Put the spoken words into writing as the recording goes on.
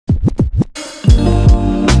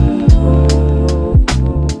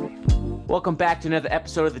Welcome back to another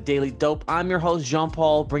episode of The Daily Dope. I'm your host,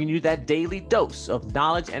 Jean-Paul, bringing you that daily dose of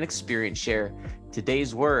knowledge and experience share.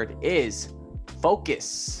 Today's word is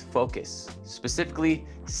focus. Focus. Specifically,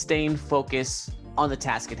 staying focused on the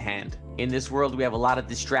task at hand. In this world, we have a lot of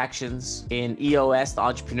distractions. In EOS, the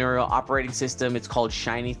entrepreneurial operating system, it's called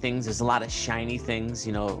shiny things. There's a lot of shiny things,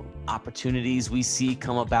 opportunities we see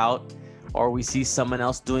come about, or we see someone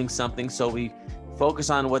else doing something. So we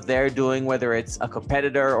focus on what they're doing, whether it's a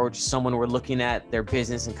competitor or just someone we're looking at their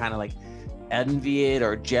business and kind of like envy it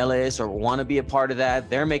or jealous or want to be a part of that.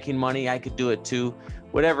 They're making money. I could do it too.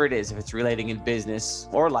 Whatever it is, if it's relating in business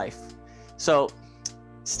or life. So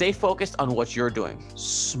stay focused on what you're doing.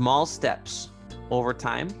 Small steps over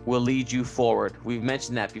time will lead you forward. We've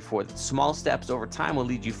mentioned that before, that small steps over time will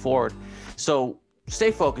lead you forward. So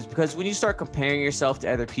stay focused, because when you start comparing yourself to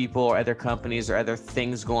other people or other companies or other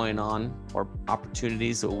things going on or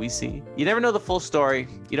opportunities that we see, you never know the full story.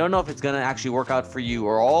 You don't know if it's going to actually work out for you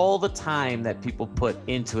or all the time that people put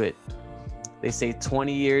into it. They say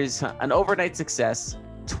 20 years, an overnight success,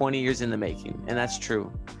 20 years in the making. And that's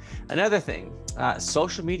true. Another thing,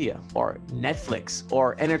 social media or Netflix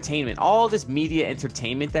or entertainment, all this media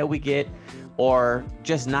entertainment that we get, or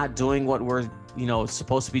just not doing what we're,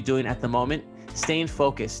 supposed to be doing at the moment. Staying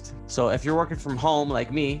focused. So if you're working from home like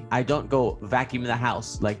me, I don't go vacuum the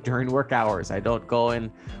house like during work hours. I don't go and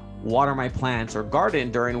water my plants or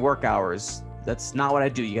garden during work hours. That's not what I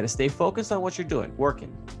do. You got to stay focused on what you're doing,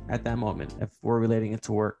 working at that moment, if we're relating it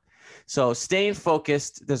to work. So staying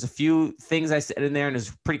focused, there's a few things I said in there, and it's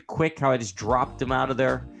pretty quick how I just dropped them out of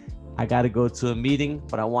there. I got to go to a meeting,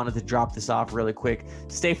 but I wanted to drop this off really quick.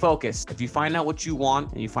 Stay focused. If you find out what you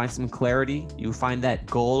want and you find some clarity, you find that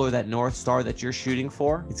goal or that North Star that you're shooting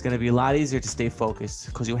for, it's going to be a lot easier to stay focused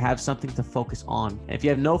because you have something to focus on. And if you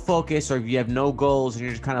have no focus, or if you have no goals and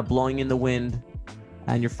you're just kind of blowing in the wind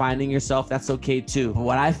and you're finding yourself, that's okay too. But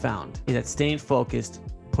what I found is that staying focused,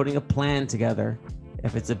 putting a plan together,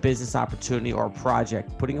 if it's a business opportunity or a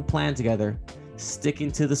project, putting a plan together, sticking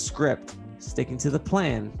to the script, sticking to the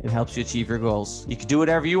plan, it helps you achieve your goals. You can do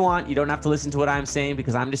whatever you want. You don't have to listen to what I'm saying,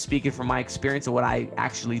 because I'm just speaking from my experience of what I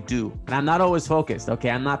actually do. And I'm not always focused, okay?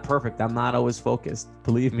 I'm not perfect. I'm not always focused.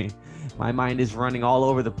 Believe me, my mind is running all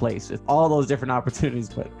over the place with all those different opportunities.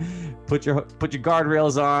 But put your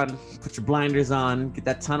guardrails on, put your blinders on, get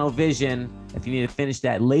that tunnel vision. If you need to finish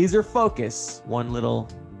that laser focus, one little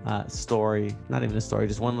story, not even a story,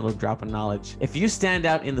 just one little drop of knowledge. If you stand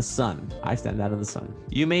out in the sun, I stand out in the sun,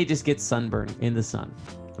 you may just get sunburned in the sun.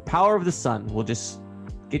 The power of the sun will just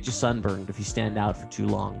get you sunburned if you stand out for too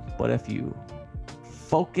long. But if you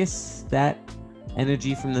focus that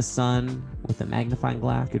energy from the sun with a magnifying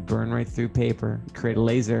glass, it could burn right through paper, create a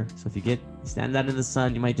laser. So if you stand out in the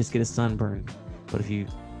sun, you might just get a sunburn. But if you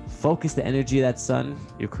focus the energy of that sun,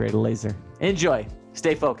 you'll create a laser. Enjoy.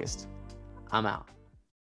 Stay focused. I'm out.